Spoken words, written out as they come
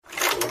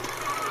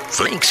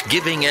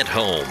Thanksgiving at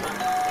home.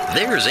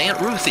 There's Aunt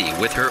Ruthie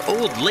with her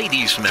old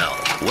lady smell,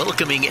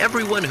 welcoming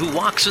everyone who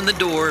walks in the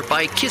door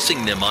by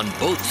kissing them on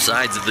both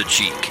sides of the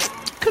cheek.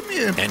 Come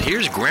here. And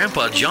here's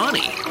Grandpa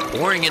Johnny,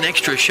 pouring an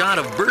extra shot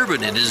of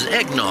bourbon in his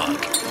eggnog.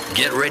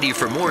 Get ready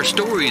for more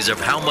stories of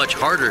how much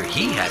harder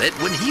he had it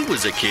when he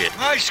was a kid.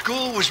 My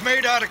school was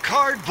made out of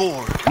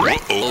cardboard.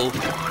 Uh-oh.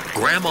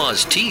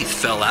 Grandma's teeth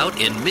fell out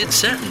in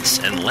mid-sentence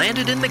and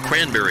landed in the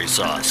cranberry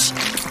sauce.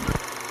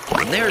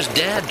 And there's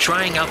Dad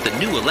trying out the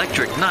new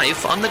electric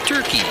knife on the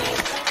turkey.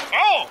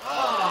 Oh,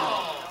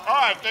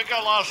 I think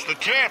I lost the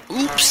tip.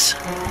 Oops.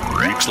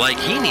 Looks like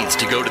he needs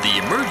to go to the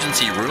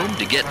emergency room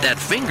to get that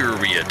finger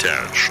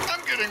reattached. I'm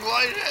getting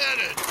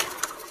lightheaded.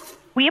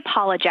 We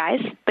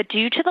apologize, but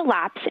due to the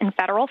lapse in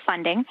federal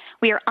funding,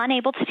 we are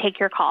unable to take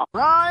your call.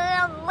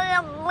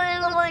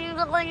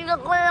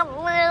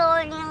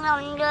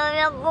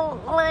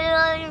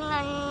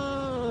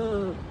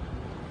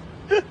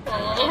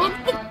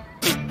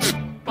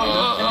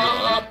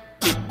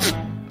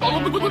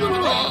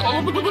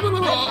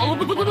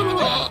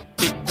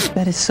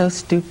 That is so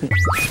stupid.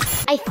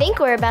 I think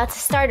we're about to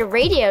start a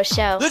radio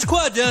show. Let's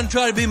quiet down and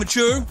try to be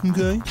mature,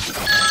 okay?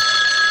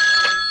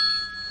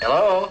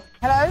 Hello?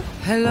 Hello?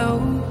 Hello.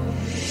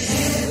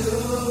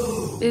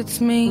 Hello. It's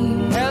me.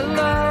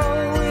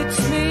 Hello, it's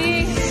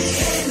me.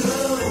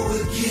 Hello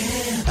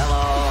again.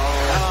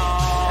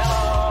 Hello.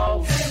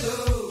 Hello.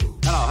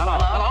 Hello.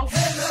 Hello.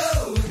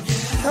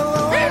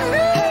 Hello.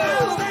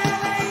 Hello.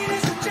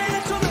 Ladies and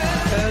gentlemen.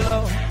 Hello,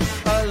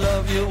 I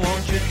love you.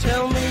 Won't you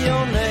tell me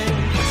your name?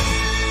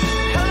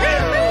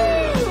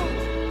 Hello.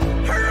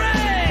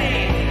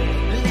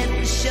 Hooray! Let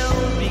the show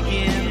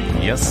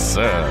begin. Yes,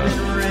 sir.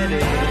 Ready.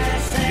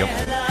 Yep.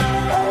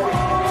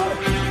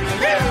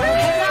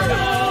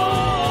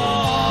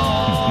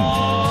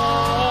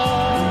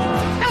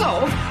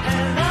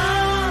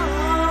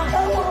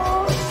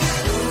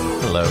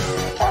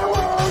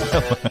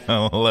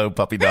 Hello,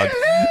 puppy dog.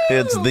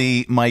 It's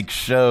the Mike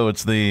Show.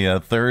 It's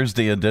the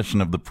Thursday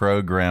edition of the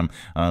program.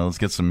 Let's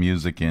get some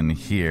music in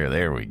here.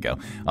 There we go.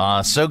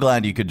 So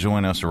glad you could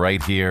join us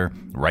right here,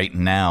 right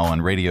now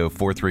on Radio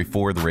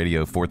 434, the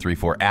Radio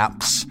 434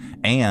 apps,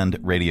 and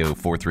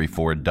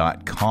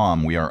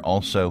radio434.com. We are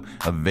also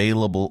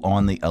available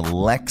on the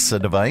Alexa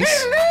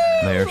device.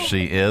 There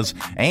she is.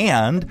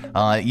 And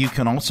you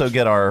can also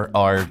get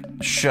our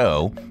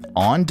show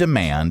on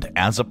demand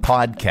as a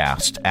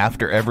podcast.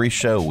 After every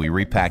show, we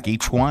repack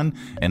each one,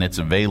 and it's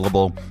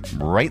available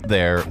right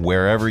there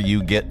wherever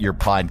you get your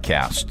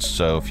podcasts.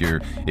 So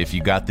if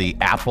you got the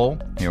Apple,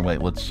 here,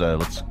 wait, let's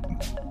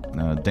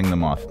ding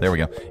them off. There we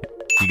go.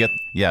 If you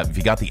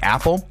got the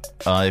Apple,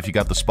 if you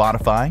got the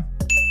Spotify,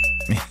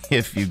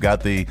 if you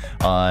got the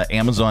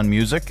Amazon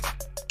Music,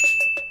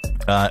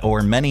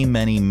 or many,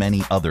 many,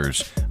 many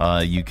others,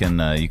 you can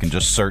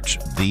just search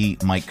The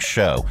Mike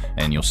Show,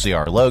 and you'll see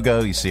our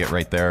logo. You see it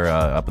right there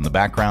up in the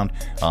background,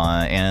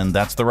 and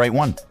that's the right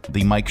one,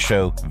 The Mike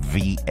Show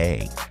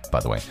VA, by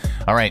the way.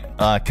 All right,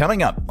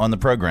 coming up on the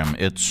program,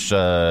 it's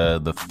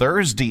the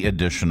Thursday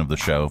edition of the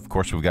show. Of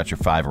course, we've got your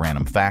 5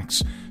 random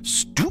facts,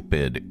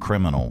 stupid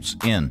criminals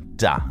in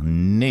the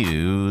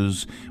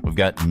news. We've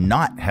got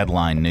not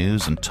headline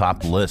news and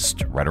top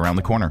list right around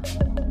the corner.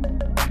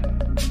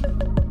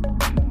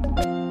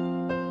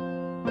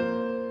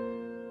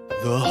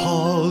 The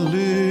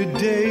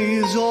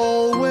holidays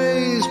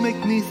always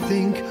make me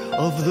think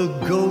of the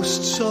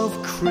ghosts of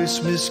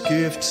Christmas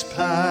gifts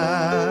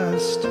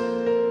past.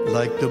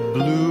 Like the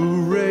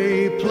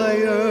Blu-ray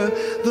player,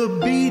 the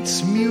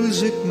Beats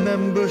music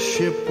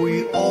membership,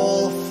 we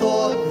all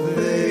thought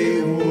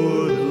they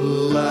would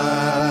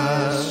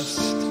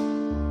last.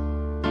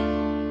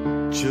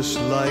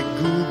 Just like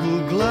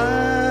Google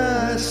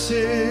Glasses,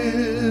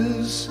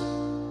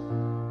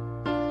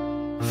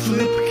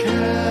 flip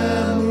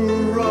cameras.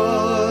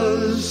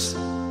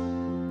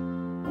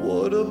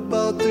 What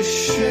about the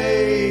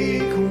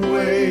shake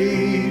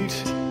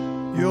weight?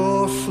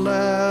 Your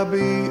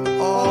flabby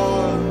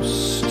arms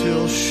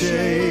still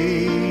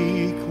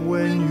shake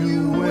when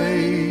you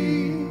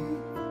wait.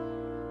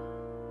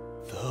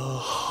 The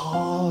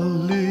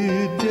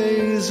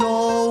holidays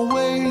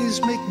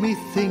always make me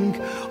think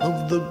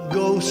of the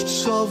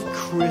ghosts of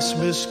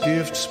Christmas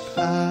gifts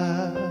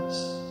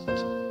past.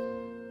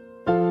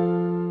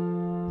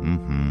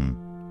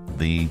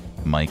 The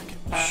Mike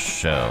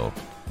Show.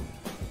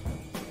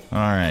 All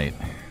right.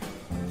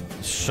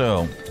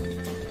 So,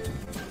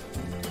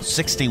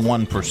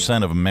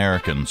 61% of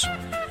Americans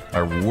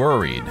are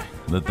worried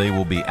that they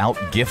will be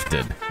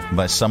out-gifted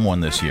by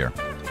someone this year.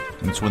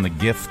 It's when the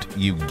gift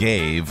you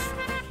gave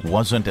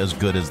wasn't as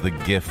good as the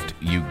gift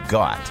you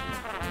got.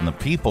 And the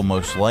people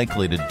most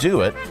likely to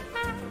do it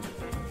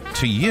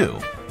to you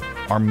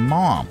are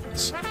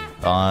moms.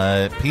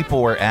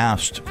 People were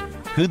asked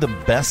who the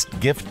best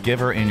gift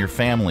giver in your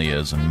family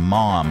is, and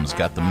moms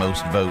got the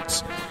most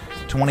votes.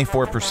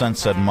 24%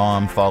 said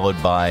mom,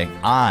 followed by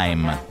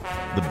I'm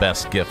the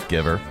best gift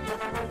giver,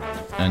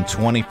 and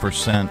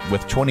 20%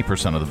 with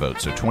 20% of the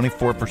votes. So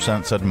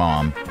 24% said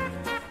mom,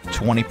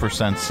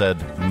 20%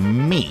 said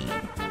me.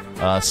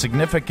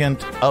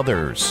 Significant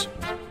others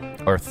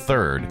are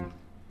third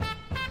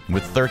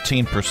with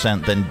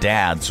 13%, then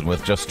dads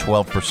with just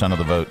 12% of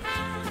the vote.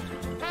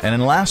 And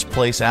in last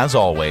place, as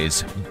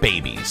always,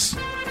 babies.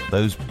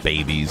 Those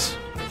babies,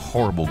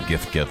 horrible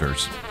gift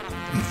givers.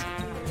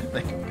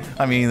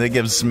 They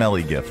give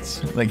smelly gifts.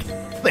 They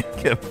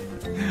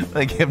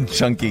give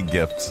chunky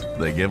gifts.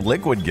 They give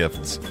liquid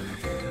gifts.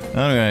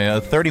 Okay,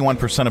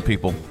 31% of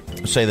people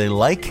say they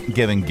like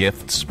giving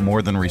gifts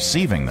more than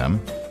receiving them.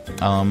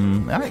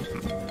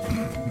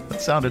 That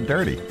sounded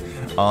dirty.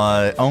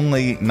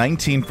 Only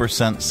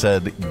 19%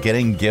 said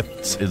getting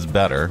gifts is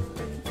better.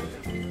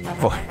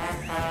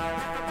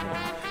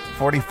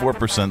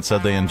 44%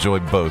 said they enjoy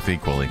both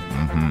equally.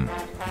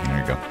 There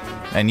you go.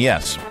 And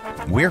yes,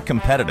 we're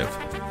competitive.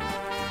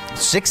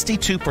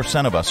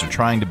 62% of us are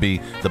trying to be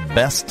the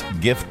best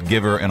gift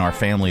giver in our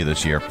family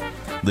this year.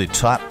 The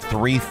top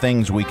 3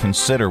 things we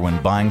consider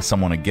when buying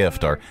someone a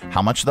gift are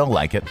how much they'll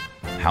like it,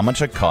 how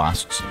much it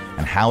costs,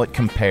 and how it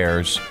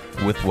compares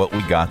with what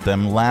we got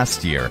them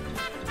last year.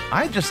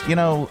 I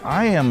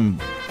am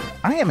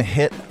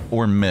hit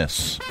or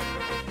miss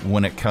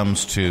when it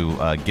comes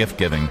to gift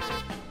giving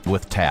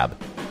with Tab.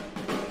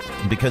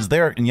 Because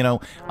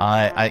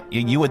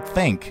you would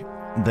think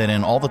that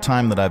in all the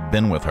time that I've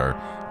been with her,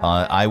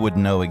 I would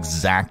know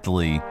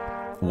exactly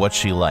what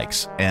she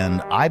likes.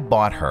 And I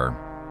bought her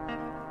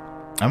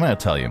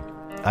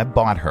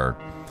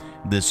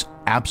this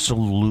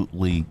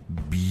absolutely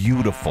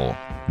beautiful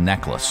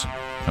necklace,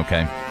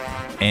 okay?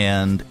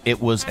 And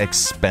it was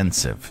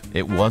expensive.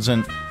 It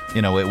wasn't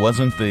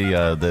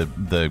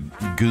the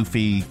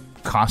goofy,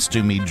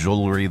 costumey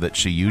jewelry that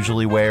she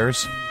usually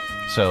wears.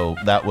 So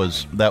that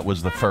was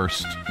the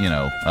first,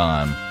 there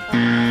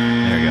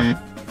you go,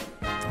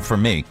 for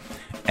me.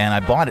 And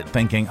I bought it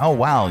thinking, oh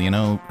wow,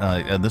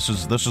 this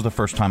is the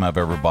first time I've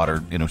ever bought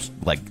her,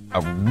 like a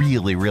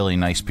really, really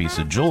nice piece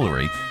of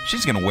jewelry.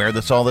 She's gonna wear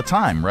this all the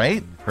time,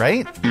 right?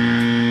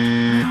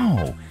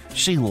 No,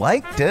 she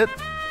liked it.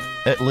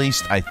 At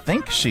least I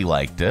think she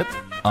liked it.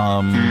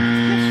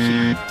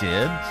 She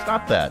did.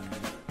 Stop that.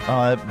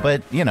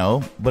 But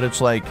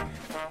it's like,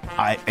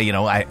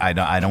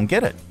 I don't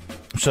get it.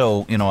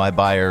 So, I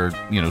buy her,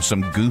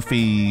 some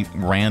goofy,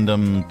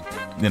 random,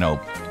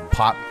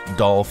 pop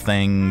doll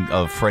thing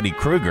of Freddy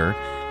Krueger,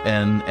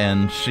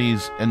 and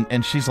she's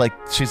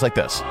like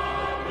this.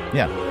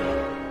 Yeah.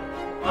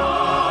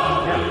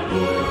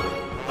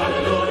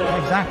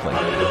 Exactly.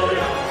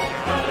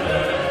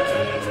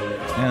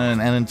 And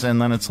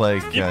then it's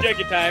like, you take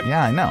your time.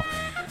 Yeah, I know.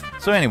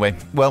 So anyway,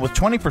 well, with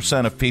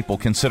 20% of people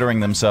considering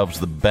themselves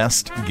the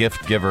best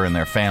gift giver in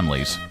their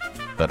families,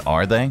 but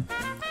are they?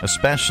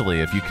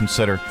 Especially if you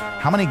consider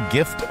how many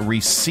gift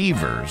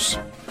receivers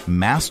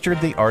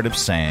mastered the art of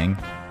saying,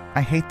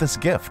 I hate this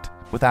gift,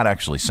 without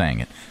actually saying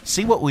it.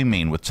 See what we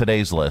mean with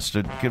today's list.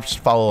 Just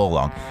follow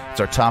along. It's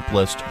our top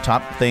list,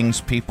 top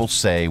things people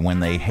say when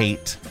they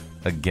hate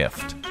a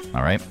gift.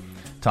 All right?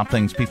 Top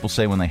things people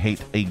say when they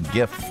hate a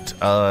gift.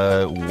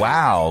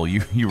 Wow,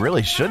 you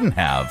really shouldn't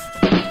have.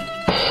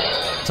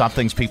 Top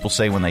things people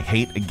say when they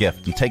hate a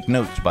gift. And take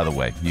notes, by the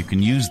way. You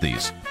can use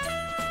these.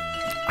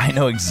 I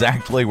know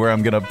exactly where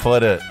I'm going to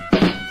put it.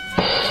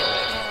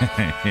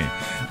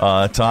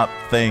 Top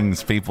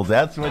things people...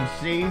 That's what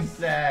she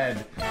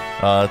said.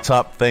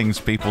 Top things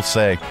people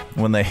say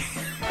when they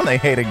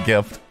hate a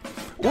gift.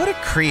 What a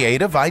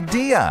creative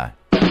idea.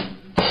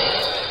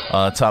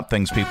 Top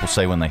things people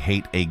say when they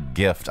hate a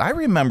gift. I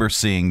remember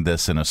seeing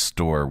this in a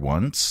store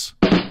once.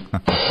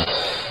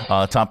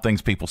 Top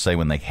things people say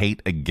when they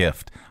hate a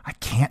gift. I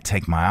can't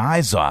take my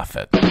eyes off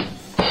it.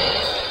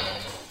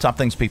 Top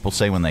things people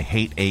say when they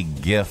hate a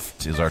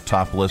gift is our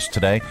top list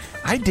today.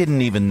 I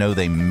didn't even know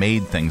they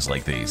made things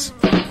like these.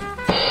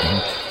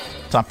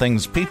 Top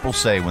things people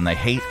say when they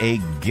hate a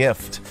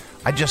gift.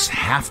 I just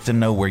have to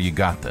know where you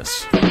got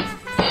this.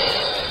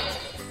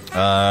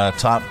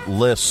 Top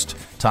list.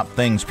 Top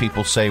things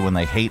people say when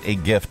they hate a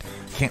gift.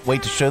 Can't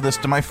wait to show this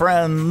to my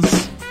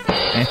friends.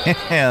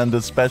 And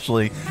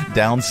especially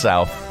down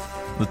south.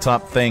 The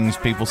top things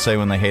people say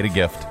when they hate a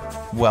gift.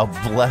 Well,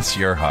 bless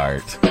your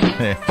heart.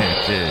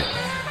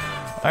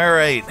 All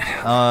right,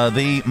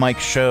 the Mike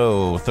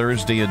Show,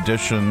 Thursday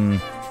edition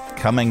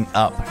coming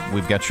up.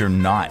 We've got your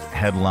not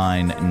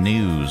headline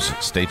news.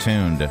 Stay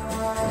tuned.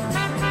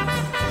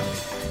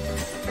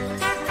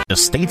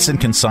 Estates and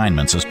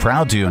Consignments is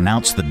proud to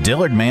announce the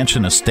Dillard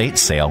Mansion Estate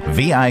Sale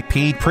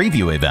VIP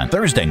preview event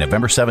Thursday,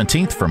 November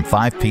 17th from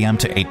 5 p.m.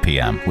 to 8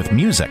 p.m. with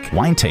music,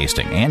 wine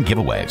tasting, and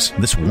giveaways.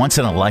 This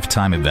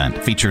once-in-a-lifetime event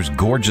features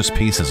gorgeous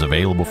pieces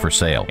available for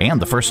sale and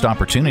the first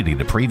opportunity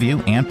to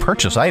preview and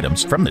purchase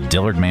items from the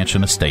Dillard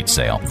Mansion Estate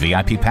Sale.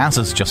 VIP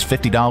passes just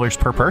 $50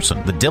 per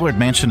person. The Dillard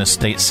Mansion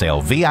Estate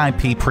Sale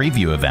VIP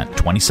preview event,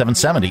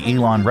 2770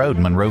 Elon Road,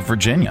 Monroe,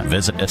 Virginia.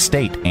 Visit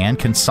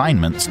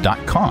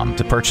estateandconsignments.com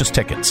to purchase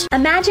tickets.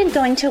 Benefits. Imagine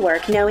going to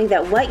work knowing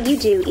that what you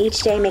do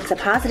each day makes a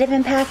positive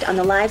impact on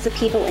the lives of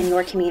people in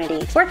your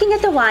community. Working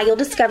at the Y, you'll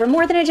discover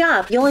more than a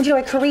job. You'll enjoy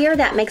a career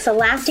that makes a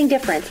lasting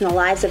difference in the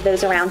lives of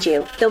those around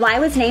you. The Y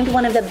was named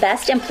one of the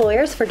best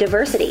employers for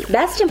diversity,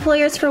 best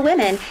employers for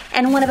women,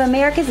 and one of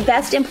America's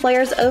best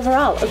employers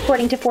overall,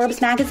 according to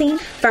Forbes magazine.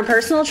 From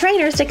personal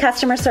trainers to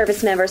customer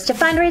service members to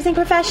fundraising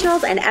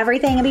professionals and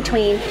everything in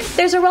between,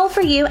 there's a role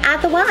for you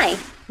at the Y.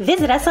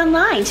 Visit us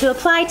online to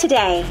apply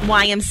today.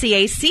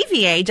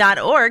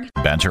 YMCACVA.org.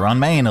 Badger on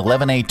Main,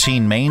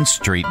 1118 Main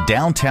Street,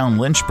 downtown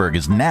Lynchburg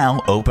is now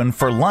open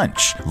for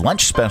lunch.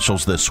 Lunch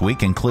specials this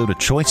week include a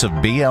choice of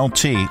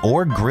BLT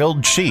or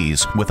grilled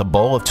cheese with a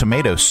bowl of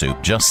tomato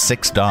soup, just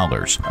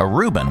 $6. A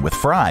Reuben with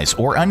fries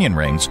or onion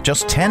rings,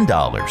 just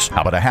 $10. How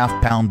about a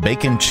half-pound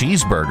bacon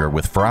cheeseburger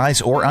with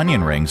fries or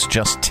onion rings,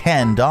 just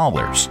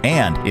 $10.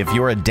 And if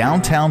you're a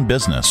downtown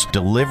business,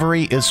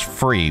 delivery is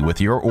free with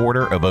your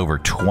order of over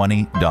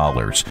 $20.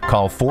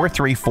 Call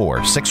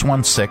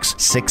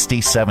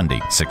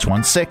 434-616-6070.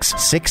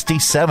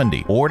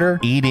 616-6070. Order,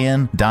 eat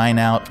in, dine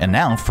out, and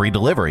now free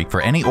delivery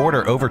for any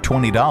order over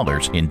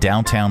 $20 in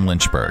downtown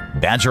Lynchburg.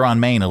 Badger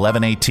on Main,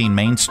 1118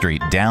 Main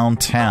Street,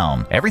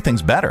 downtown.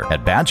 Everything's better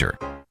at Badger.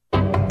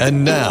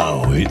 And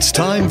now it's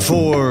time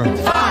for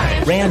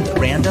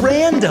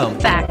Random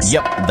facts.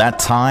 Yep, that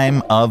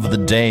time of the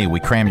day.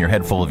 We cram your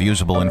head full of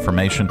usable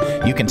information.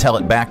 You can tell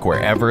it back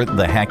wherever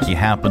the heck you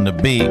happen to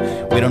be.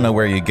 We don't know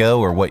where you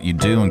go or what you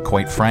do, and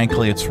quite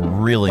frankly, it's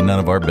really none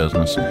of our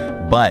business.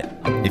 But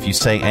if you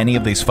say any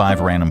of these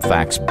 5 random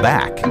facts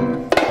back,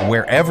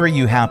 wherever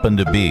you happen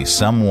to be,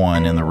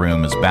 someone in the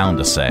room is bound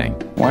to say,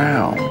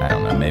 wow. I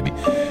don't know, maybe.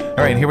 All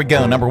right, here we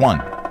go. Number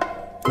 1.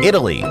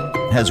 Italy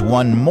has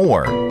won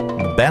more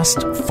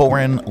Best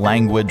Foreign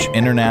Language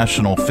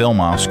International Film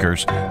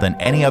Oscars than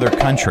any other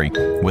country,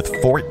 with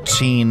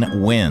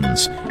 14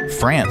 wins.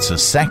 France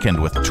is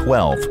second with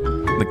 12.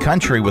 The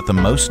country with the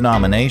most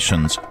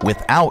nominations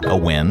without a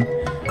win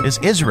is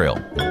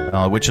Israel,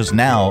 which is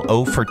now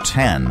 0 for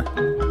 10.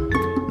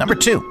 Number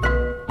 2.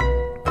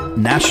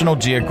 National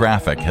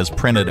Geographic has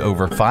printed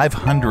over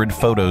 500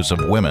 photos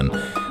of women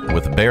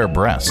with bare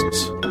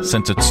breasts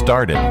since it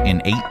started in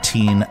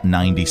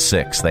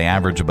 1896. They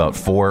average about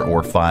 4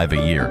 or 5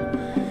 a year.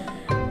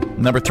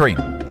 Number 3.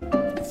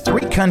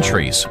 3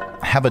 countries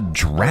have a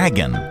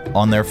dragon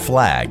on their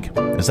flag.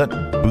 Is that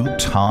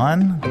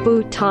Bhutan?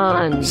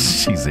 Bhutan.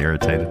 She's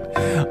irritated.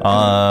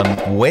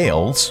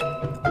 Wales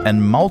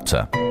and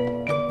Malta.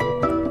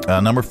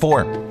 Number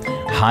 4.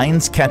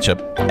 Heinz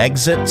ketchup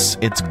exits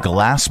its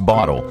glass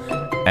bottle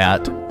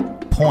at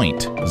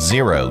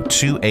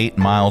 0.028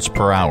 miles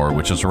per hour,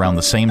 which is around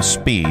the same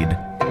speed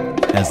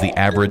as the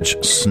average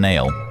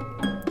snail.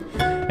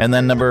 And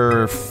then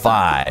number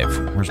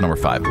 5. Where's number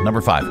 5?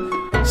 Number 5.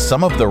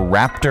 Some of the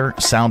raptor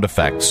sound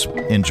effects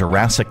in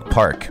Jurassic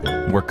Park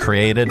were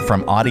created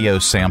from audio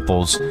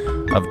samples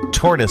of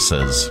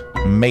tortoises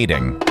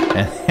mating.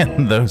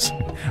 And those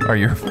are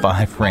your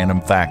 5 random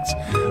facts.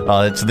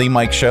 It's The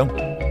Mike Show.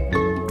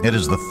 It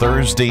is the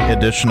Thursday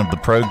edition of the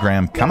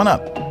program. Coming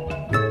up,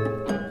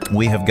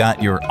 we have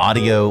got your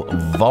audio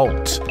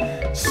vault.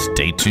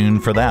 Stay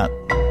tuned for that.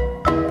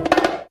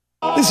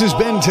 This has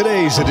been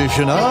today's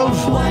edition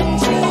of 1,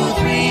 2,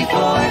 3, 4,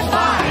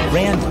 5.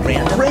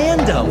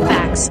 Random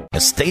facts.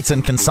 Estates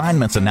and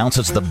Consignments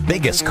announces the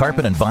biggest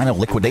carpet and vinyl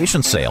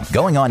liquidation sale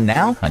going on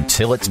now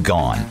until it's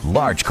gone.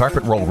 Large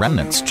carpet roll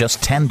remnants,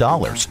 just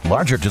 $10.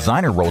 Larger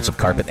designer rolls of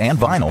carpet and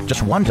vinyl,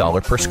 just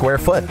 $1 per square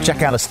foot.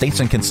 Check out Estates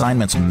and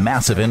Consignments'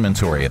 massive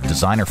inventory of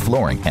designer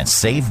flooring and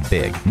save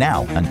big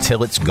now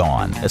until it's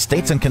gone.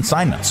 Estates and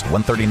Consignments,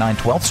 139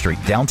 12th Street,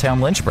 downtown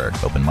Lynchburg.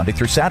 Open Monday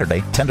through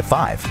Saturday, 10 to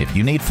 5. If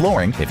you need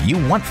flooring, if you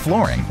want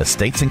flooring,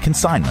 Estates and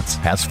Consignments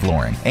has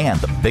flooring. And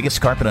the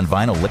biggest carpet and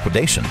vinyl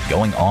liquidation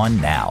going on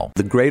now.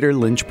 The Greater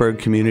Lynchburg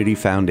Community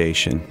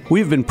Foundation.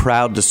 We've been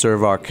proud to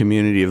serve our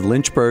community of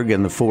Lynchburg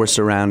and the 4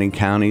 surrounding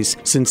counties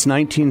since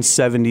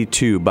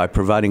 1972 by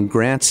providing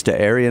grants to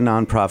area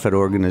nonprofit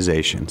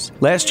organizations.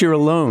 Last year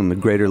alone, the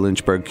Greater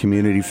Lynchburg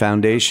Community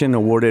Foundation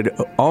awarded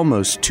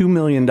almost $2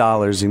 million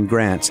in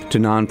grants to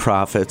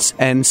nonprofits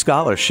and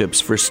scholarships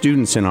for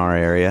students in our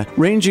area,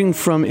 ranging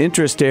from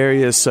interest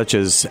areas such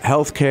as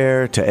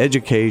healthcare to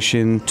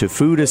education to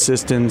food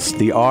assistance,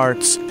 the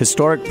arts,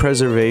 historic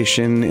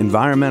preservation,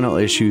 environmental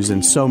issues,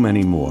 and so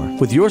many more.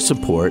 With your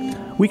support,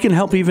 we can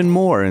help even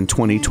more in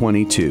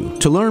 2022.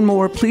 To learn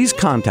more, please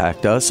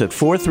contact us at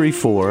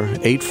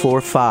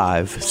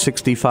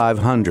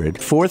 434-845-6500,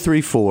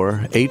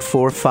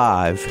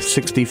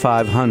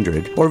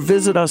 434-845-6500, or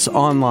visit us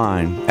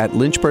online at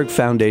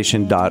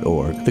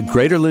lynchburgfoundation.org. The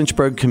Greater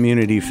Lynchburg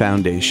Community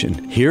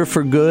Foundation, here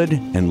for good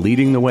and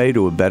leading the way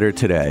to a better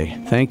today.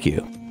 Thank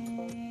you.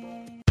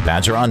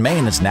 Badger on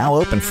Main is now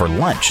open for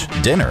lunch,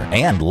 dinner,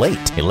 and late,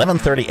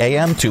 11:30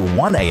 a.m. to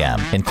 1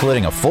 a.m.,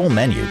 including a full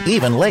menu,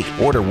 even late.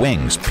 Order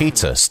wings,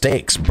 pizza,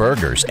 steaks,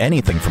 burgers,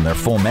 anything from their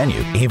full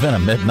menu, even a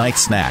midnight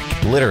snack.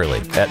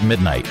 Literally, at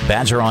midnight,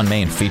 Badger on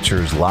Main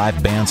features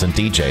live bands and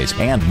DJs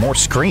and more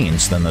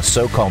screens than the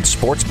so-called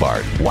sports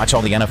bar. Watch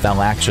all the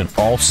NFL action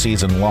all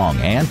season long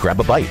and grab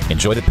a bite.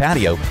 Enjoy the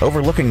patio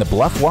overlooking the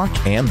Bluff Walk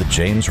and the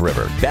James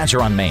River.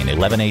 Badger on Main,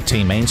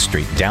 1118 Main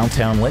Street,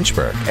 downtown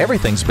Lynchburg.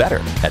 Everything's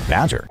better at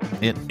Badger.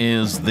 It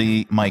is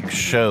the Mike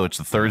Show. It's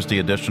the Thursday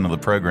edition of the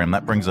program.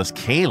 That brings us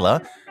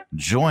Kayla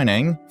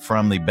joining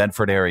from the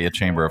Bedford Area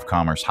Chamber of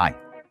Commerce. Hi.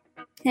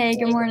 Hey,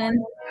 good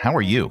morning. How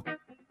are you?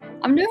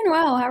 I'm doing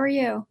well. How are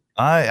you?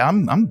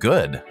 I'm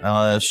good.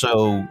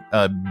 So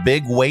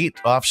big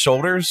weight off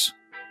shoulders.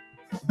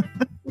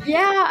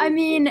 Yeah, I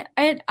mean,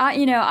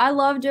 I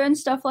love doing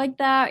stuff like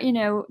that.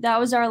 That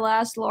was our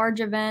last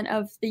large event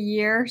of the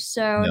year.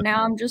 So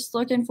now I'm just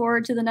looking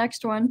forward to the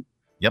next one.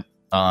 Yep.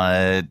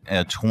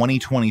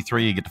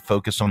 2023, you get to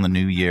focus on the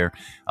new year.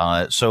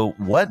 So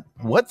what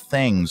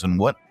things and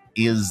what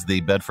is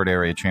the Bedford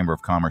Area Chamber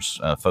of Commerce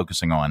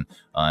focusing on,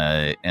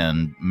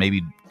 and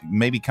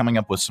maybe coming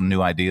up with some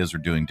new ideas or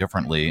doing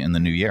differently in the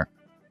new year?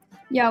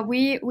 Yeah,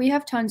 we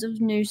have tons of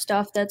new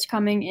stuff that's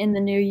coming in the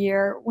new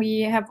year.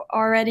 We have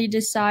already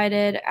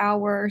decided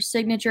our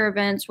signature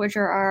events, which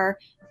are our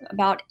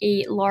about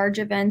 8 large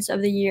events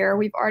of the year.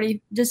 We've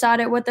already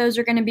decided what those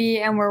are going to be,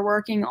 and we're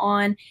working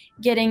on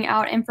getting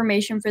out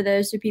information for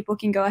those so people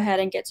can go ahead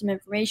and get some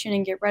information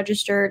and get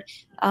registered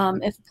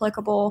if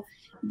applicable.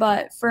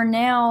 But for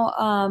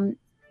now,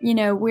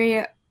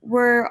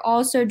 we're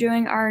also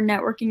doing our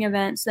networking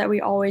events that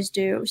we always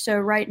do. So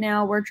right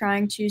now we're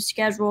trying to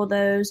schedule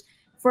those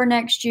for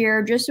next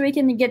year, just so we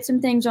can get some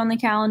things on the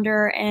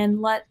calendar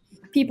and let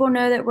people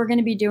know that we're going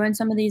to be doing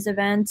some of these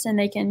events, and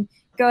they can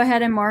go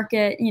ahead and mark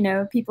it.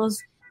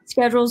 People's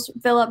schedules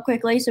fill up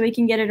quickly, so we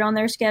can get it on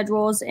their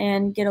schedules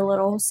and get a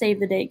little save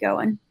the date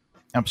going.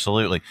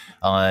 Absolutely.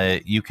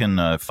 You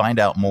can find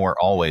out more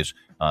always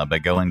by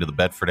going to the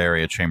Bedford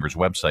Area Chamber's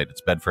website.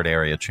 It's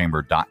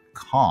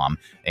bedfordareachamber.com,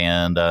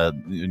 and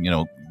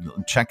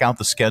check out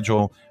the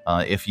schedule.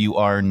 If you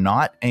are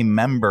not a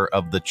member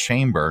of the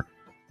chamber,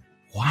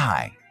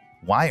 why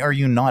are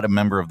you not a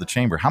member of the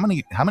chamber? How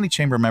many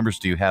chamber members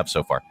do you have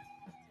so far?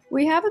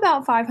 We have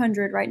about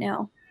 500 right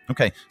now.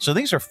 Okay, so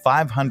these are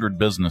 500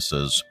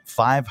 businesses,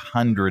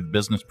 500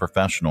 business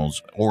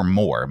professionals or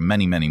more,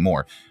 many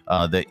more,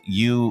 that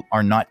you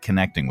are not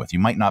connecting with. You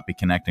might not be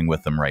connecting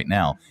with them right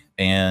now,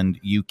 and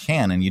you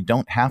can, and you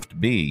don't have to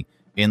be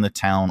in the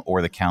town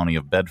or the county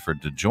of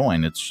Bedford to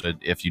join. It's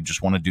if you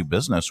just want to do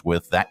business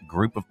with that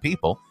group of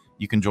people,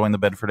 you can join the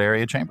Bedford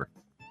Area Chamber.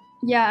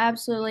 Yeah,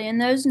 absolutely. And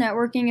those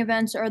networking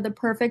events are the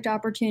perfect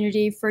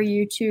opportunity for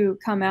you to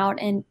come out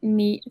and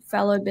meet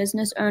fellow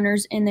business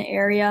owners in the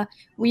area.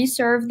 We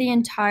serve the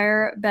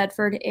entire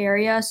Bedford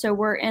area. So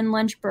we're in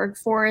Lynchburg,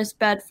 Forest,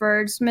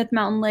 Bedford, Smith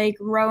Mountain Lake,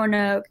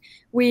 Roanoke.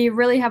 We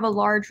really have a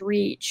large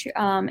reach.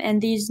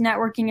 And these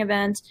networking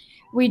events,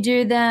 we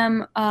do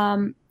them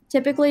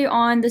typically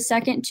on the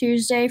second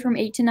Tuesday from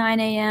 8 to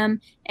 9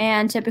 a.m.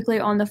 and typically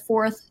on the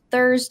fourth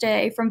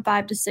Thursday from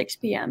 5 to 6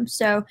 p.m.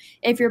 So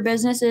if your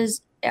business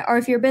is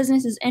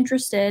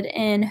interested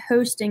in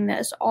hosting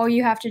this, all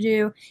you have to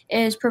do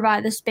is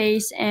provide the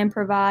space and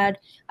provide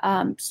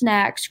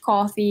snacks,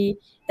 coffee,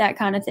 that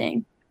kind of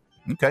thing.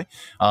 Okay.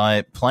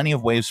 Plenty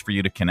of ways for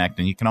you to connect.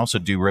 And you can also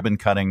do ribbon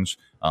cuttings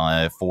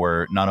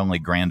for not only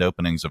grand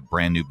openings of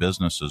brand new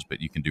businesses, but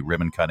you can do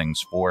ribbon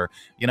cuttings for,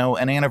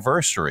 an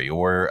anniversary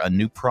or a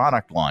new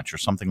product launch or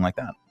something like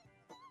that.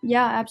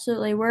 Yeah,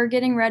 absolutely. We're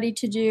getting ready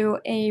to do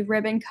a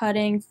ribbon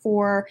cutting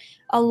for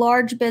a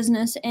large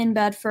business in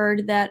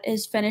Bedford that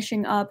is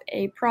finishing up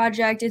a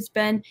project. It's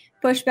been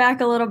pushed back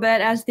a little bit,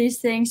 as these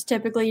things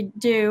typically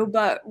do,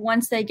 but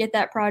once they get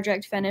that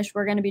project finished,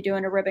 we're going to be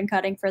doing a ribbon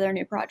cutting for their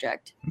new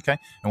project. Okay,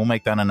 and we'll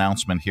make that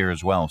announcement here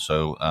as well.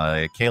 So,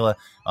 Kayla,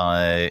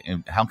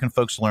 how can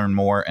folks learn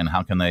more, and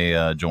how can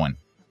they join?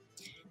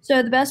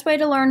 So the best way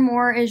to learn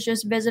more is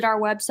just visit our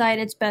website.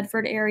 It's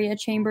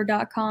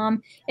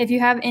bedfordareachamber.com. If you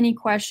have any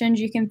questions,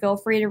 you can feel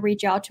free to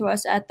reach out to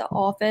us at the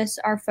office.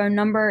 Our phone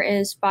number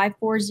is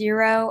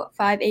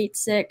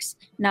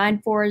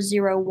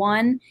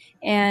 540-586-9401,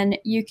 and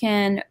you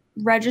can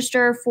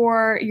register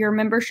for your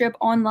membership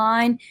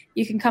online.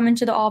 You can come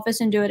into the office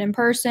and do it in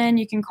person.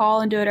 You can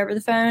call and do it over the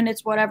phone.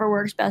 It's whatever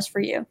works best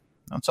for you.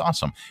 That's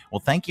awesome. Well,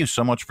 thank you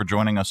so much for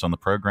joining us on the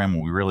program.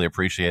 We really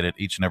appreciate it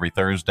each and every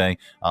Thursday.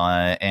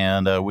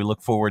 And we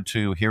look forward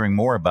to hearing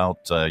more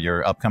about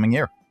your upcoming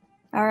year.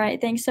 All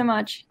right. Thanks so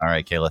much. All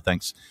right, Kayla.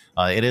 Thanks.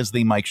 It is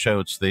the Mike Show.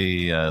 It's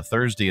the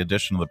Thursday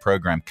edition of the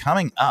program.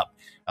 Coming up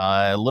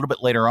a little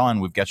bit later on,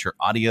 we've got your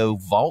audio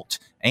vault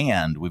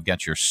and we've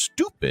got your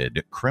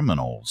stupid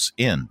criminals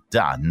in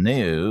the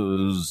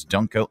news.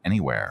 Don't go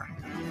anywhere.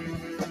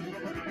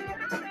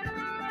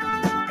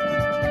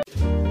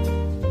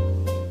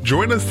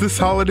 Join us this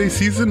holiday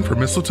season for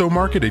Mistletoe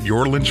Market at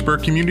your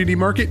Lynchburg Community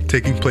Market,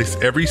 taking place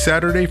every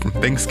Saturday from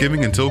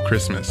Thanksgiving until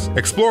Christmas.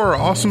 Explore our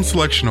awesome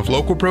selection of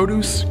local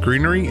produce,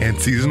 greenery, and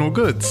seasonal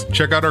goods.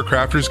 Check out our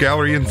Crafters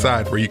Gallery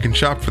inside, where you can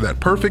shop for that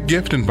perfect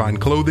gift and find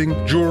clothing,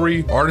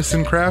 jewelry,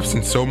 artisan crafts,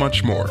 and so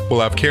much more.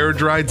 We'll have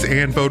carriage rides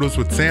and photos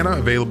with Santa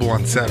available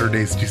on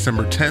Saturdays,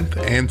 December 10th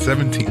and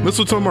 17th.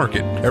 Mistletoe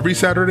Market, every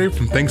Saturday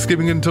from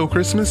Thanksgiving until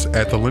Christmas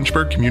at the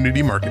Lynchburg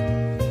Community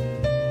Market.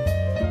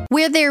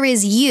 Where there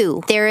is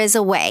you, there is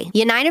a way.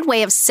 United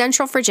Way of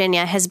Central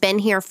Virginia has been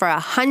here for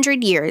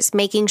 100 years,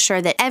 making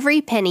sure that every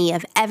penny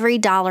of every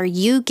dollar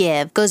you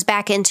give goes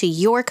back into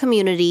your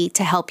community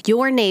to help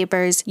your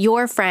neighbors,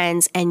 your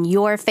friends, and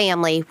your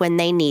family when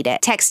they need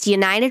it. Text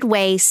United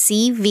Way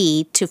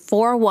CV to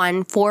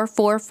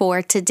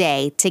 41444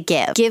 today to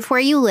give. Give where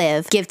you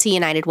live. Give to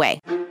United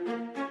Way.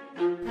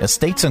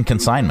 Estates and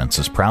Consignments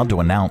is proud to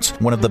announce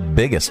one of the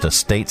biggest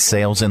estate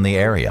sales in the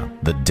area,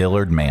 the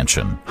Dillard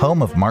Mansion,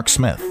 home of Mark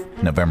Smith,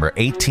 November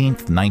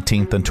 18th,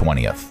 19th, and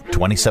 20th,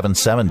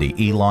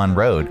 2770 Elon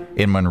Road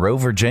in Monroe,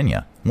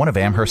 Virginia, one of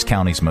Amherst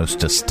County's most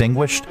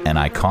distinguished and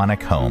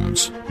iconic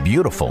homes.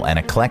 Beautiful and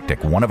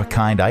eclectic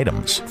one-of-a-kind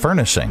items,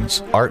 furnishings,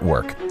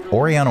 artwork,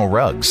 oriental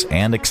rugs,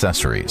 and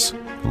accessories.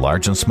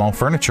 Large and small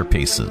furniture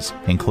pieces,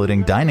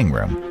 including dining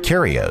room,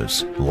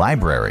 curios,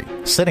 library,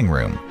 sitting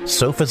room,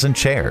 sofas and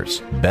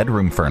chairs,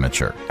 bedroom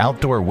furniture,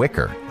 outdoor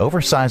wicker,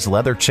 oversized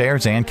leather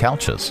chairs and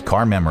couches,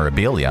 car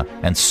memorabilia,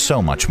 and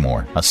so much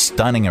more. A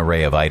stunning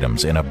array of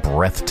items in a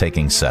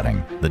breathtaking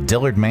setting. The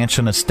Dillard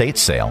Mansion Estate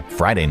Sale,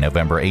 Friday,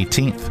 November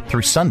 18th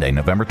through Sunday,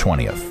 November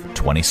 20th.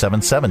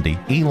 2770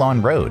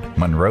 Elon Road,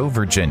 Monroe,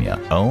 Virginia.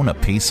 Own a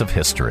piece of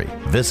history.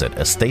 Visit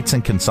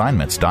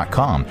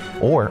estatesandconsignments.com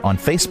or on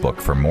Facebook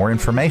for more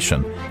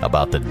information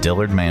about the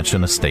Dillard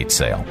Mansion Estate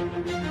Sale.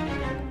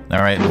 All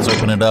right, let's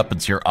open it up.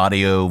 It's your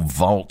audio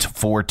vault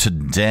for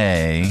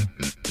today.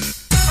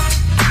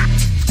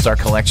 It's our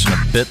collection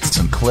of bits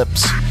and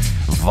clips,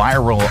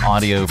 viral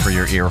audio for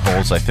your ear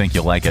holes. I think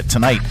you'll like it.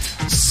 Tonight,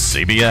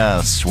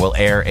 CBS will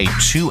air a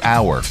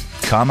 2-hour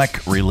comic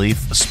relief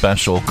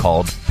special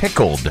called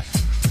Pickled.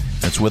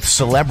 It's with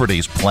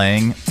celebrities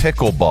playing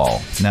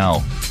pickleball. Now,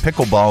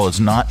 pickleball is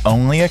not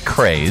only a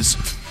craze,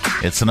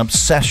 it's an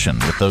obsession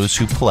with those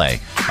who play.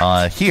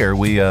 Here,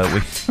 we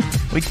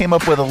came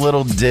up with a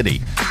little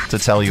ditty to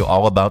tell you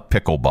all about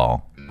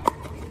pickleball.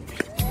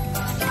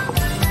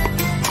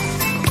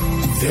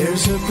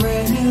 There's a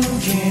brand new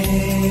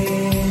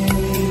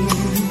game.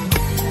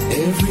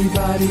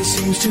 Everybody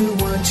seems to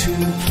want to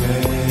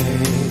play.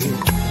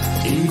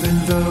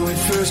 Even though at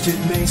first it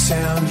may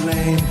sound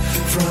lame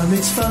from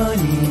its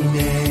funny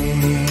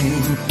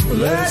name.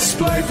 Let's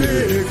play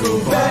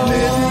pickleball.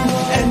 Badminton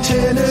and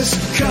tennis,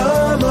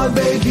 come on,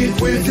 babe, get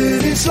with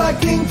it. It's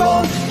like ping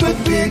pong, but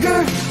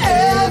bigger.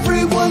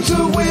 Everyone's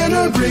a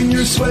winner. Bring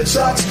your sweat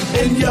socks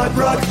and yacht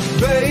rock.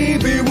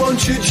 Baby,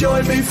 won't you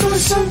join me for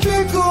some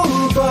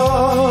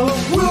pickleball?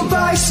 We'll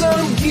buy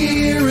some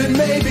gear and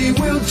maybe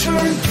we'll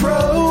turn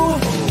pro.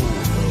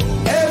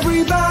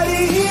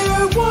 Everybody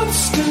here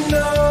wants to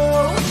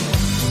know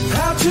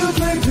how to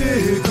play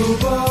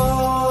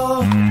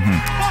pickleball.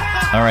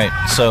 Mm-hmm. All right,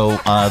 so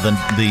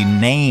the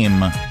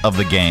name of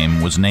the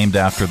game was named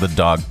after the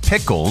dog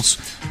Pickles,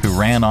 who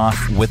ran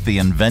off with the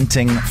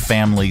inventing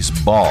family's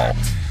ball.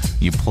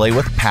 You play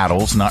with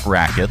paddles, not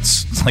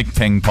rackets. It's like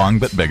ping pong,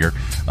 but bigger.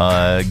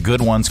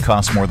 Good ones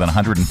cost more than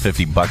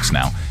 $150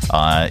 now.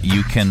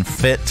 You can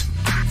fit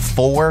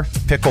 4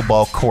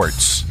 pickleball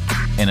courts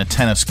in a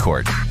tennis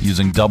court.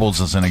 Using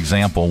doubles as an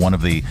example, one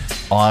of the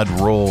odd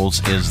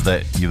rules is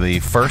that the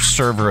first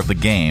server of the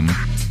game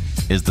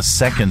is the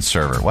second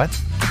server. What?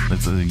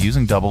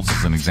 Using doubles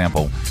as an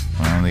example,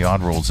 one of the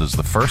odd rules is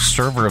the first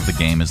server of the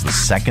game is the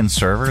second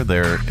server.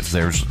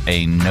 There's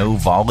a no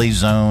volley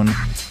zone.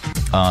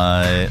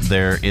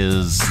 There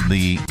is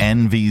the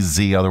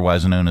NVZ,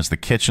 otherwise known as the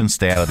kitchen.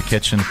 Stay out of the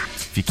kitchen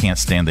if you can't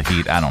stand the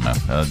heat. I don't know.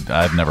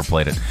 I've never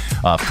played it.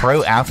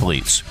 Pro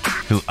athletes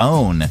who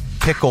own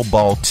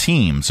pickleball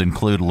teams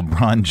include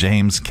LeBron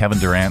James, Kevin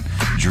Durant,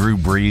 Drew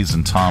Brees,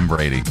 and Tom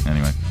Brady.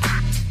 Anyway.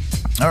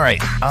 All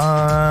right.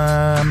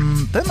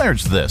 Then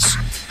there's this.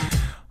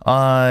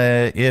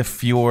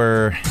 If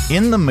you're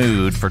in the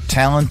mood for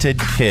talented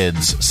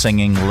kids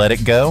singing Let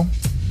It Go,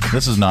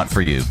 this is not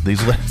for you.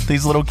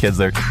 These little kids,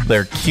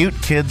 they're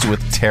cute kids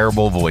with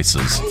terrible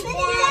voices.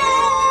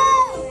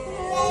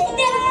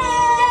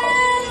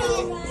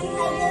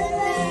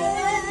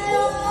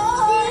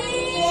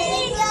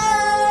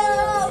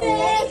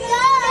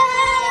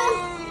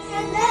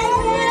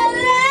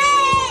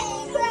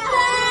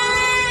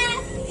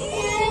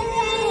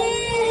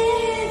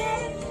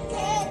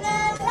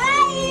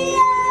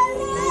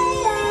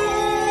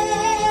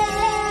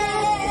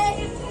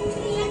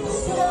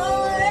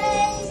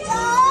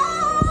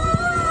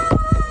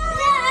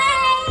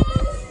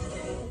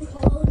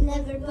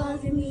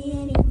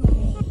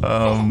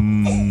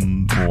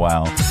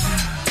 Wow.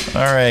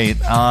 All right.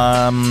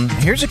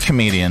 Here's a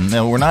comedian.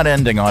 No, we're not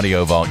ending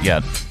Audio Vault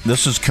yet.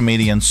 This is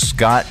comedian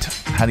Scott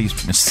how do you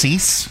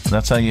Cease?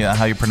 That's how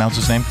you pronounce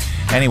his name.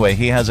 Anyway,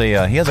 he has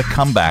a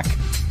comeback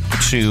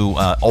to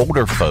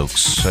older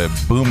folks,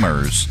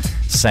 boomers,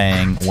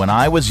 saying, when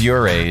I was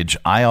your age,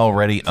 I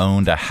already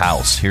owned a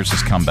house. Here's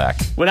his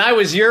comeback. When I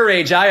was your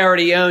age, I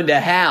already owned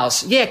a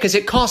house. Yeah, because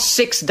it cost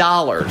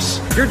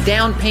 $6. Your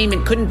down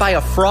payment couldn't buy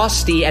a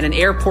Frosty at an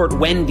airport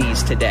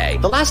Wendy's today.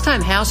 The last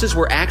time houses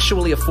were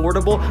actually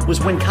affordable was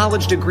when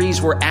college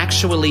degrees were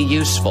actually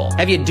useful.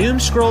 Have you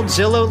doom-scrolled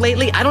Zillow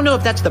lately? I don't know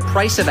if that's the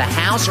price of a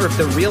house or if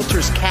the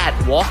realtor's cat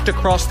walked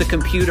across the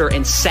computer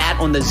and sat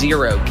on the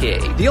zero key.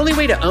 The only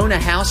way to own a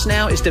house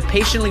now is to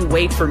patiently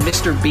wait for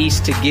Mr.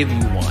 Beast to give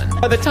you one.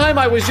 By the time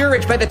I was your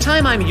age, by the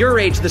time I'm your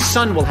age, the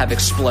sun will have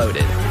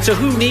exploded. So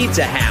who needs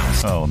a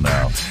house? Oh,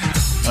 no.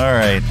 All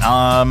right.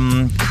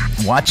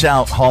 Watch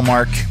out,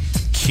 Hallmark.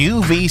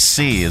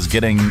 QVC is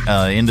getting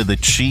into the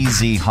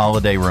cheesy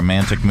holiday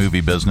romantic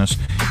movie business.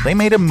 They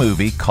made a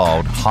movie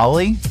called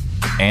Holly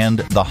and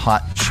the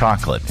Hot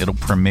Chocolate. It'll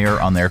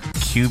premiere on their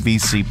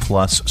QVC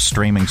Plus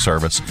streaming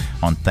service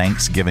on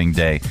Thanksgiving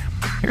Day.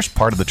 Here's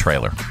part of the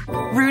trailer.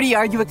 Rudy,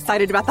 are you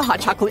excited about the hot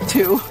chocolate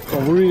too?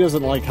 Well, Rudy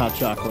doesn't like hot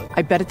chocolate.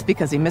 I bet it's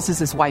because he misses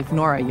his wife,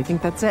 Nora. You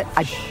think that's it?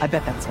 I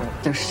bet that's it.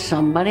 There's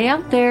somebody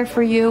out there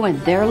for you, and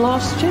they're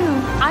lost too.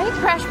 I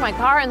crashed my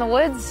car in the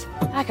woods.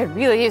 I could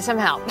really use some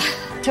help.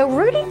 So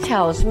Rudy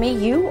tells me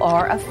you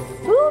are a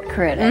food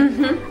critic.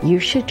 Mm-hmm. You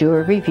should do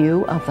a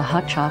review of the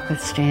hot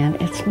chocolate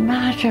stand. It's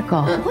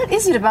magical. What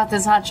is it about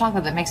this hot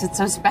chocolate that makes it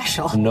so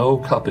special? No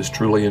cup is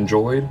truly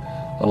enjoyed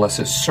unless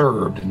it's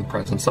served in the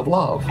presence of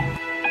love.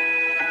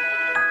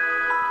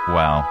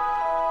 Wow.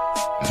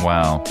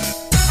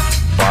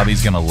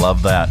 Bobby's gonna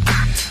love that.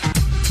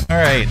 All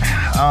right.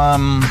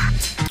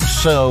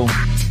 So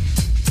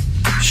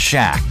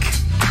Shaq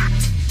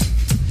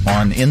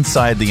on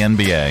Inside the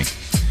NBA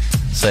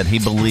said he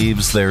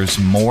believes there's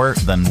more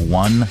than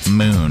one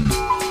moon.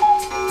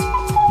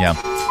 Yeah.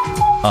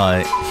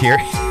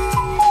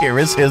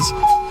 Here's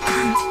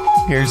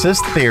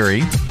his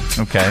theory.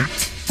 Okay.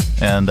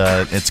 And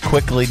it's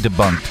quickly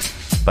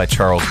debunked by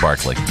Charles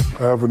Barkley.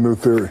 I have a new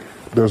theory.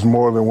 There's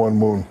more than one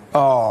moon.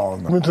 Oh,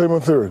 no. Let me tell you my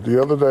theory.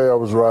 The other day I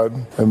was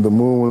riding, and the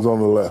moon was on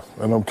the left.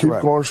 And I'm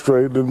going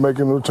straight, then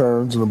making the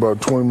turns, and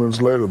about 20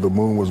 minutes later, the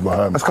moon was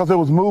behind me. That's because it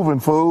was moving,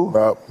 fool.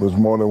 There's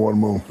more than one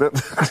moon.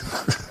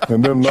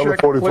 And then another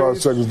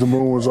 45 seconds, the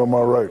moon was on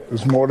my right.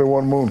 There's more than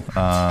one moon.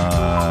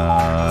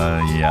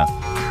 Yeah.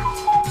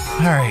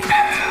 All right.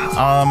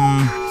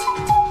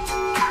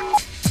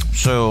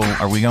 So,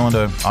 are we going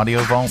to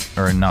Audio Vault?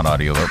 Or not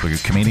Audio Vault,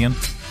 but Comedian?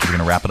 We're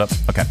going to wrap it up?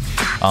 Okay.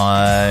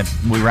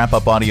 We wrap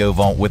up Audio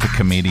Vault with a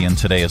comedian.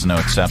 Today is no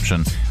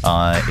exception.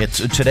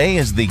 Today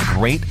is the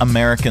Great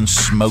American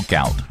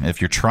Smokeout.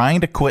 If you're trying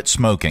to quit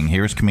smoking,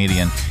 here's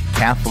comedian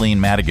Kathleen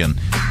Madigan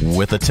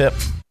with a tip.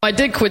 I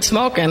did quit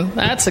smoking.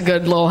 That's a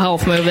good little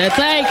health move there.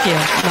 Thank you.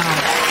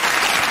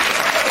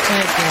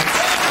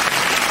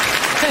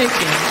 Thank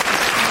you.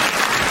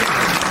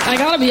 I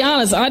gotta be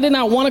honest, I did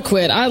not want to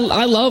quit. I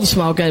love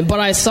smoking,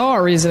 but I saw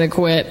a reason to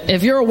quit.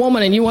 If you're a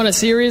woman and you want to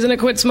see a reason to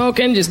quit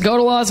smoking, just go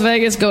to Las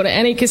Vegas, go to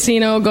any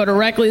casino, go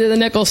directly to the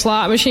nickel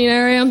slot machine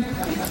area,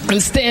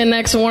 and stand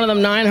next to one of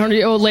them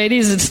 900-year-old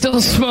ladies that's still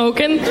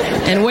smoking,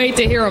 and wait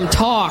to hear them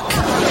talk.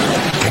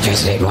 I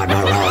just need one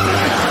more roll.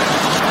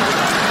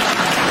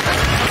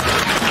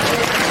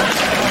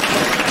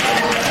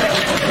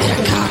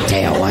 A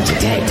cocktail, what's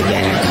it take to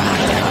get a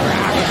cocktail?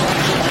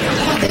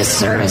 This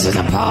service is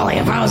appalling.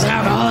 If I was an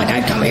alcoholic,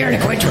 I'd come here to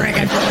quit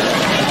drinking.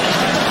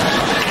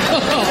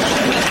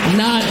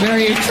 Not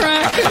very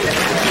attractive.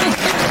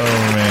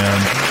 Oh,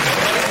 man.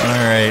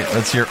 All right,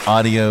 that's your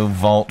Audio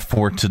Vault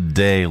for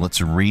today.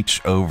 Let's reach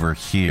over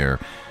here,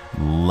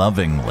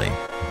 lovingly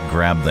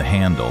grab the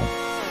handle,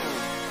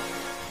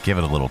 give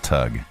it a little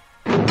tug.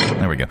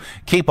 There we go.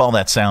 Keep all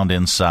that sound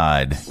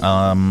inside.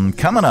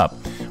 Coming up,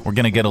 we're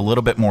going to get a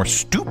little bit more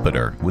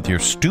stupider with your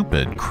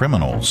stupid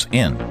criminals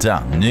in the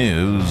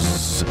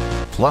news.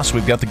 Plus,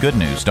 we've got the good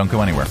news. Don't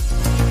go anywhere.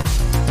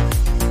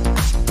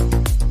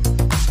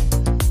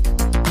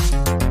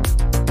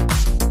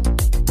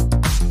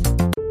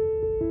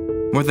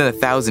 More than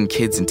 1,000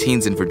 kids and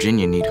teens in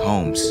Virginia need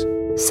homes.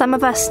 Some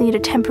of us need a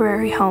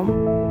temporary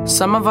home.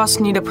 Some of us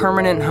need a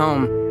permanent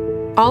home.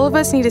 All of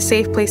us need a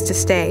safe place to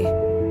stay.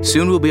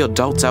 Soon we'll be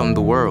adults out in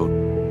the world.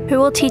 Who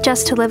will teach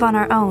us to live on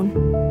our own?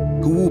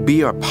 Who will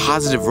be our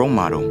positive role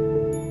model?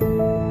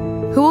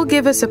 Who will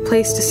give us a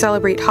place to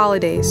celebrate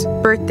holidays,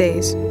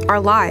 birthdays,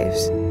 our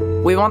lives?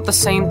 We want the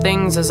same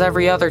things as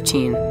every other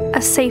teen.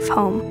 A safe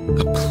home.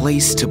 A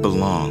place to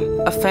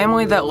belong. A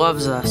family that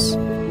loves us.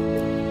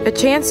 A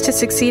chance to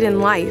succeed in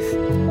life.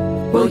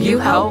 Will you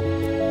help?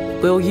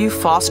 Will you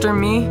foster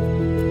me?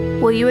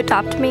 Will you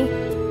adopt me?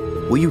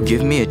 Will you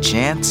give me a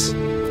chance?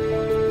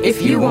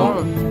 If you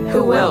won't,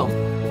 who will?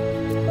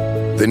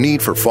 The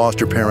need for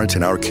foster parents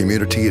in our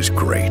community is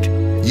great.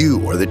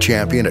 You are the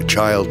champion a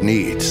child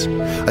needs.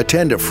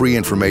 Attend a free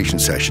information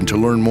session to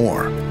learn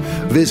more.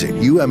 Visit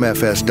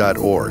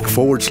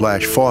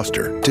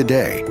umfs.org/foster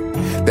today.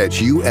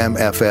 That's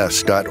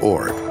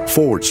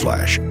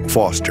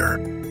umfs.org/foster.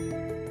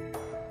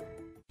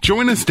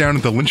 Join us down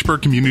at the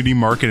Lynchburg Community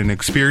Market and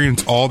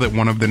experience all that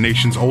one of the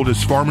nation's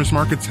oldest farmers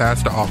markets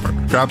has to offer.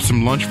 Grab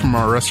some lunch from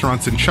our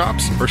restaurants and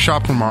shops, or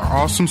shop from our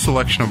awesome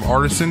selection of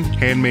artisan,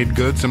 handmade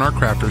goods in our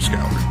crafters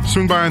gallery.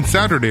 Swing by on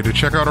Saturday to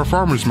check out our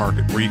farmers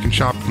market, where you can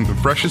shop from the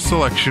freshest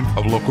selection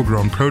of local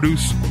grown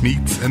produce,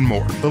 meats, and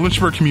more. The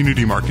Lynchburg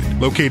Community Market,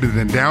 located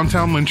in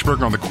downtown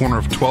Lynchburg on the corner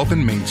of 12th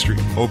and Main Street.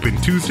 Open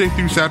Tuesday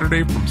through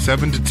Saturday from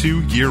 7 to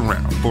 2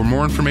 year-round. For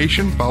more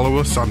information, follow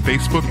us on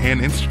Facebook and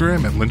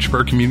Instagram at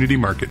Lynchburg Community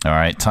Market. All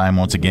right, time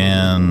once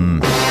again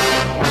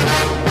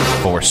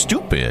for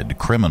Stupid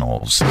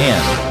Criminals in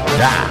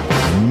the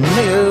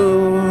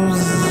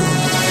News.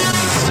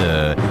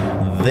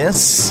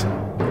 This,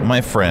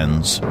 my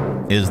friends,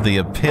 is the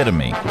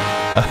epitome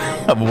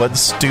of what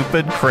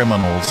Stupid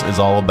Criminals is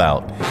all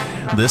about.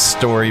 This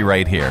story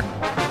right here.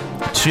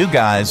 2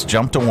 guys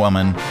jumped a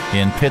woman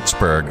in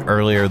Pittsburgh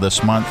earlier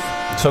this month,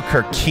 took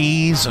her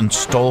keys, and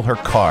stole her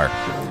car.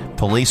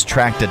 Police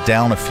tracked it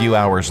down a few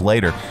hours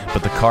later,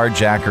 but the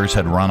carjackers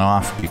had run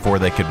off before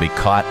they could be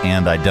caught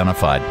and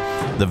identified.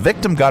 The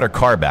victim got her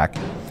car back,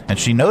 and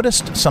she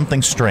noticed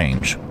something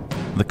strange.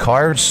 The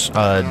car's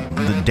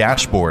the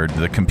dashboard,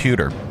 the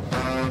computer,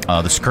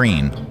 the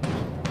screen,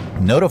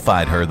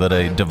 notified her that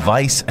a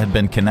device had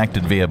been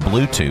connected via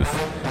Bluetooth,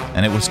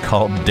 and it was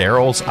called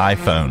Daryl's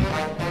iPhone.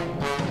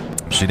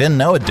 She didn't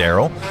know a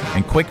Daryl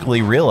and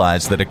quickly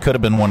realized that it could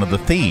have been one of the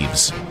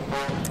thieves.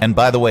 And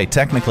by the way,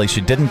 technically,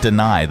 she didn't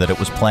deny that it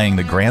was playing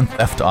the Grand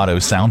Theft Auto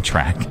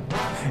soundtrack.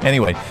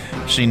 Anyway,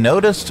 she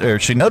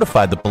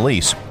notified the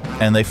police,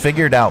 and they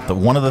figured out that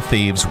one of the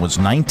thieves was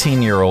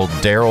 19-year-old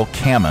Daryl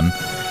Kamen.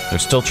 They're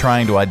still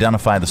trying to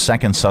identify the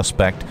second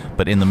suspect,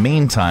 but in the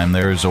meantime,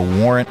 there is a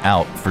warrant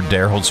out for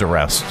Daryl's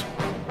arrest.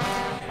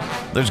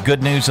 There's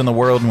good news in the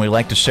world, and we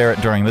like to share it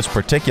during this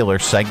particular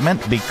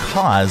segment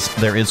because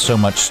there is so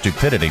much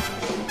stupidity.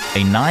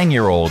 A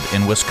 9-year-old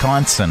in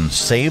Wisconsin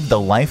saved the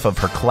life of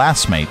her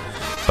classmate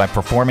by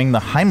performing the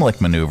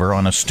Heimlich maneuver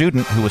on a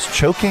student who was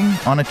choking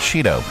on a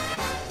Cheeto.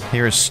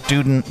 Here is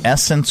student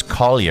Essence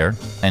Collier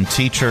and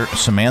teacher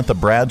Samantha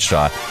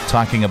Bradshaw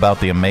talking about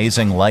the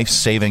amazing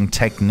life-saving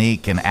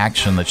technique and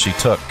action that she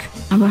took.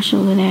 I rushed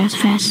over there as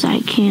fast as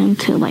I can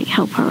to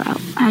help her out.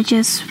 I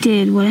just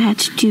did what I had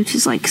to do to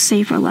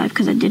save her life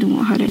because I didn't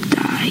want her to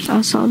die.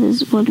 I saw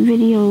this one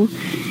video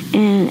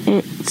and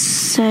it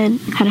said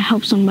how to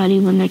help somebody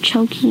when they're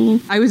choking.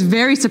 I was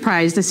very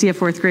surprised to see a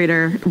 4th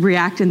grader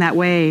react in that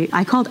way.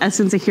 I called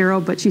Essence a hero,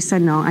 but she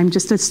said, no, I'm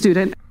just a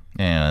student.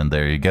 And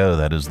there you go.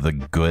 That is the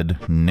good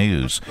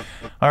news.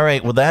 All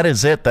right. Well, that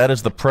is it. That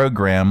is the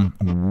program.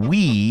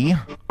 We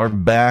are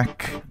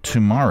back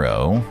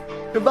tomorrow.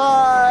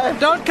 Goodbye.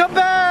 Don't come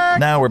back.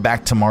 Now we're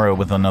back tomorrow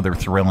with another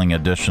thrilling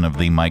edition of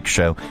The Mike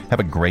Show. Have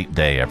a great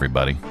day,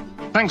 everybody.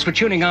 Thanks for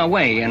tuning our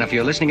way. And if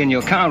you're listening in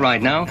your car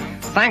right now,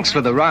 thanks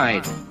for the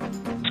ride.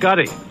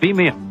 Scotty, beat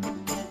me up.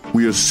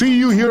 We'll see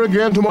you here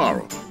again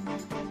tomorrow.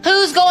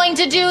 Who's going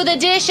to do the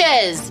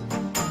dishes?